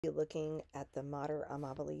Looking at the Mater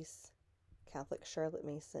Amabilis Catholic Charlotte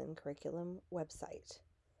Mason curriculum website.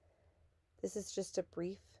 This is just a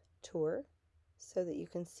brief tour so that you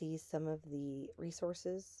can see some of the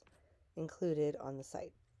resources included on the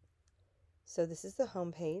site. So this is the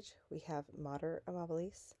home page. We have Mater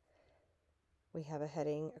Amabilis. We have a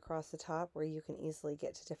heading across the top where you can easily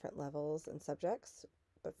get to different levels and subjects.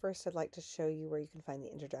 But first I'd like to show you where you can find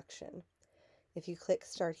the introduction. If you click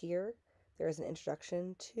Start Here, there is an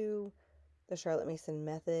introduction to the Charlotte Mason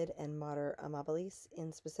method and Mater Amabilis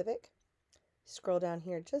in specific. Scroll down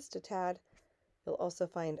here just a tad. You'll also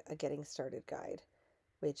find a Getting Started guide,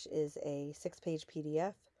 which is a 6-page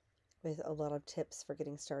PDF with a lot of tips for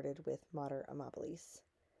getting started with Mater Amabilis.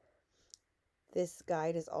 This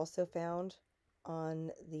guide is also found on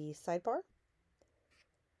the sidebar.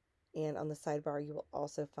 And on the sidebar, you will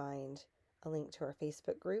also find a link to our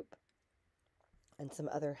Facebook group and some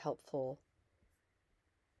other helpful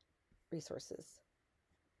resources.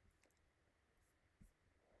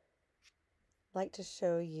 I'd like to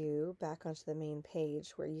show you back onto the main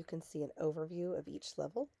page where you can see an overview of each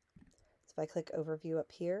level. So if I click Overview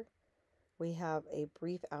up here, we have a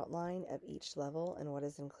brief outline of each level and what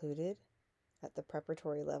is included at the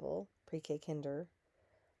preparatory level, pre-K kinder,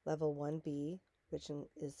 level 1B, which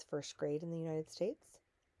is first grade in the United States,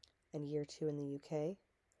 and year 2 in the UK.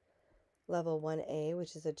 Level 1A,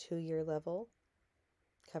 which is a 2-year level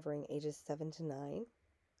covering ages 7 to 9.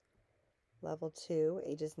 Level 2,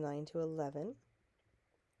 ages 9 to 11.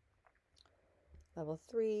 Level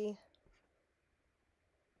 3,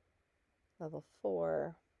 Level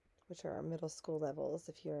 4, which are our middle school levels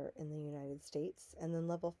if you're in the United States. And then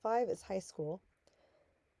Level 5 is high school,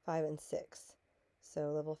 5 and 6.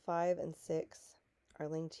 So Level 5 and 6 are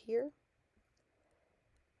linked here.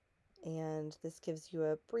 And this gives you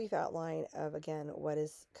a brief outline of, again, what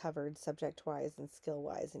is covered subject-wise and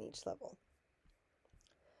skill-wise in each level.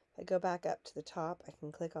 If I go back up to the top, I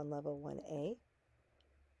can click on Level 1A,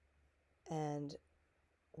 and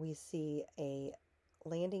we see a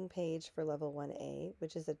landing page for Level 1A,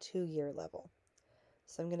 which is a 2-year level.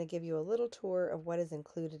 So I'm going to give you a little tour of what is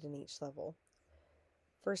included in each level.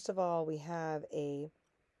 First of all, we have a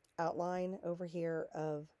outline over here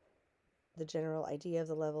of the general idea of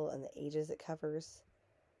the level and the ages it covers,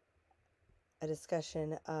 a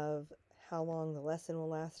discussion of how long the lesson will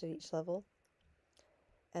last at each level,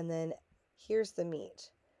 and then here's the meat.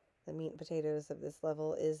 The meat and potatoes of this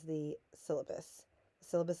level is the syllabus. The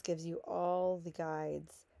syllabus gives you all the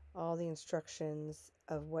guides, all the instructions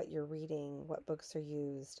of what you're reading, what books are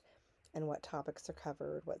used, and what topics are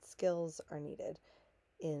covered, what skills are needed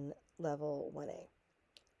in level 1A.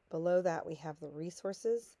 Below that, we have the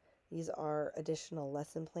resources. These are additional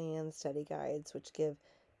lesson plans, study guides, which give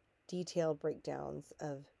detailed breakdowns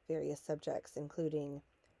of various subjects, including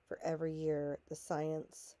for every year, the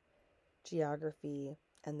science, geography,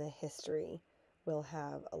 and the history will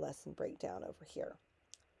have a lesson breakdown over here.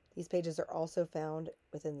 These pages are also found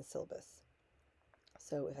within the syllabus.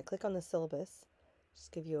 So if I click on the syllabus,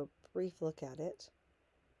 just give you a brief look at it.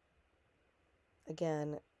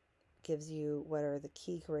 Again, gives you what are the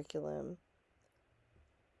key curriculum.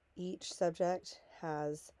 Each subject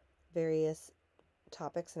has various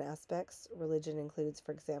topics and aspects. Religion includes,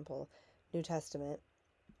 for example, New Testament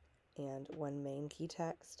and one main key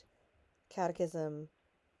text, Catechism,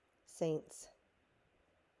 Saints,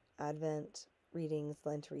 Advent readings,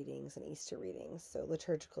 Lent readings, and Easter readings, so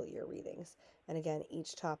liturgical year readings. And again,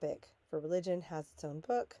 each topic for religion has its own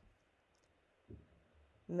book.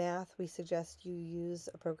 Math, we suggest you use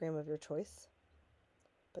a program of your choice,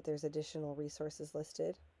 but there's additional resources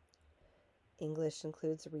listed. English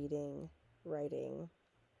includes reading, writing,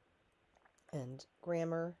 and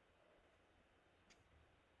grammar.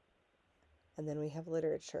 And then we have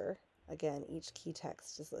literature. Again, each key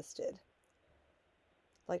text is listed.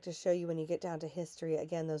 I'd like to show you when you get down to history,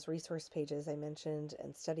 again, those resource pages I mentioned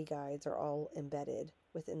and study guides are all embedded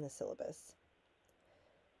within the syllabus.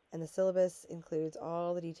 And the syllabus includes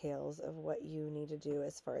all the details of what you need to do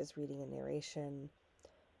as far as reading and narration,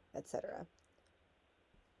 etc.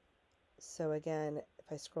 So again, if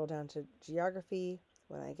I scroll down to geography,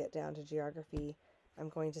 when I get down to geography, I'm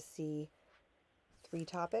going to see 3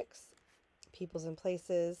 topics: peoples and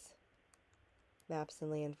places, maps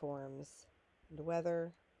and landforms, and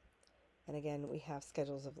weather. And again, we have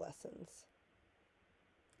schedules of lessons.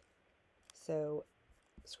 So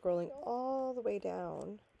scrolling all the way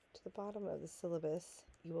down to the bottom of the syllabus,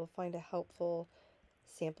 you will find a helpful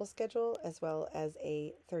sample schedule as well as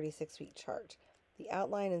a 36-week chart. The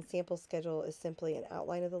outline and sample schedule is simply an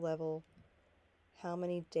outline of the level, how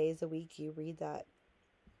many days a week you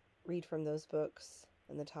read from those books,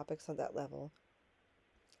 and the topics on that level,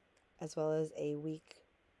 as well as a week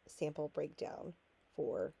sample breakdown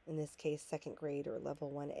for, in this case, second grade or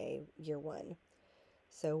level 1A, year 1.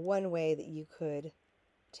 So one way that you could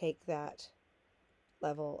take that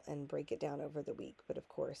level and break it down over the week, but of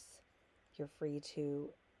course, you're free to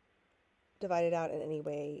divide it out in any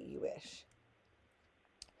way you wish.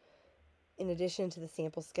 In addition to the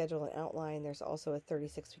sample schedule and outline, there's also a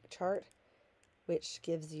 36-week chart, which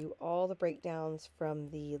gives you all the breakdowns from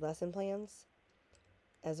the lesson plans,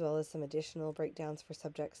 as well as some additional breakdowns for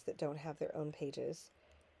subjects that don't have their own pages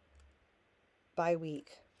by week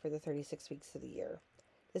for the 36 weeks of the year.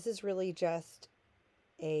 This is really just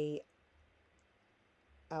a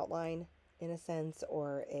outline, in a sense,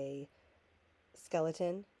 or a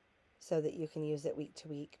skeleton so that you can use it week to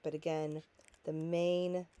week. But again, the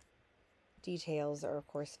main details are of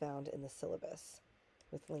course found in the syllabus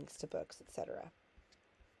with links to books, etc.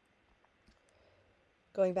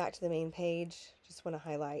 Going back to the main page, just want to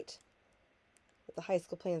highlight that the high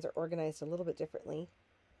school plans are organized a little bit differently.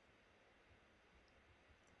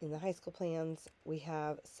 In the high school plans, we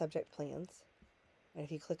have subject plans, and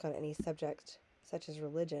if you click on any subject such as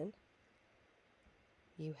religion,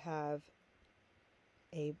 you have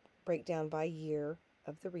a breakdown by year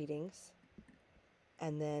of the readings,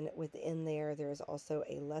 and then within there is also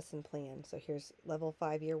a lesson plan. So here's level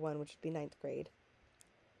 5 year 1, which would be 9th grade,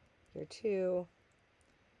 year 2,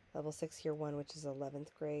 level 6 year 1, which is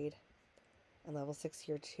 11th grade, and level 6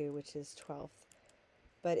 year 2, which is 12th.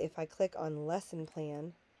 But if I click on lesson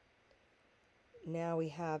plan, now we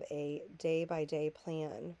have a day-by-day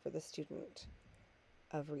plan for the student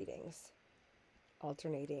of readings,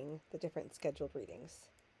 alternating the different scheduled readings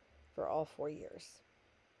for all 4 years.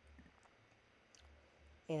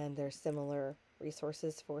 And there's similar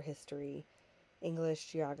resources for history,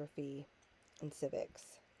 English, geography, and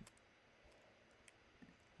civics.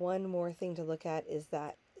 One more thing to look at is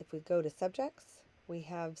that if we go to subjects, we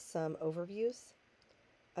have some overviews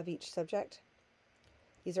of each subject.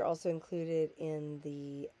 These are also included in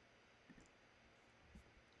the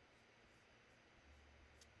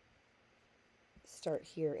Start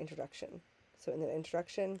Here introduction. So in the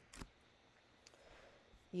introduction,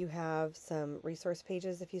 you have some resource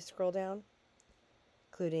pages if you scroll down,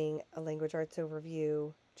 including a language arts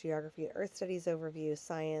overview, geography and earth studies overview,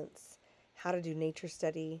 science, how to do nature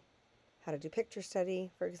study, how to do picture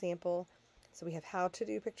study, for example. So we have how to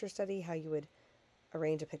do picture study, how you would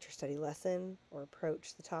arrange a picture study lesson or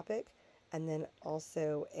approach the topic, and then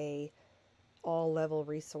also a all-level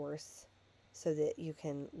resource so that you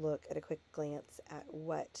can look at a quick glance at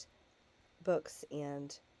what books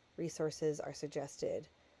and resources are suggested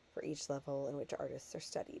for each level and which artists are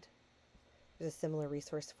studied. There's a similar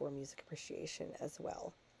resource for music appreciation as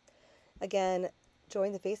well. Again,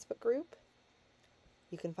 join the Facebook group.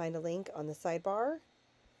 You can find a link on the sidebar.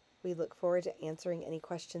 We look forward to answering any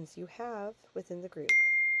questions you have within the group.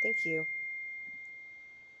 Thank you.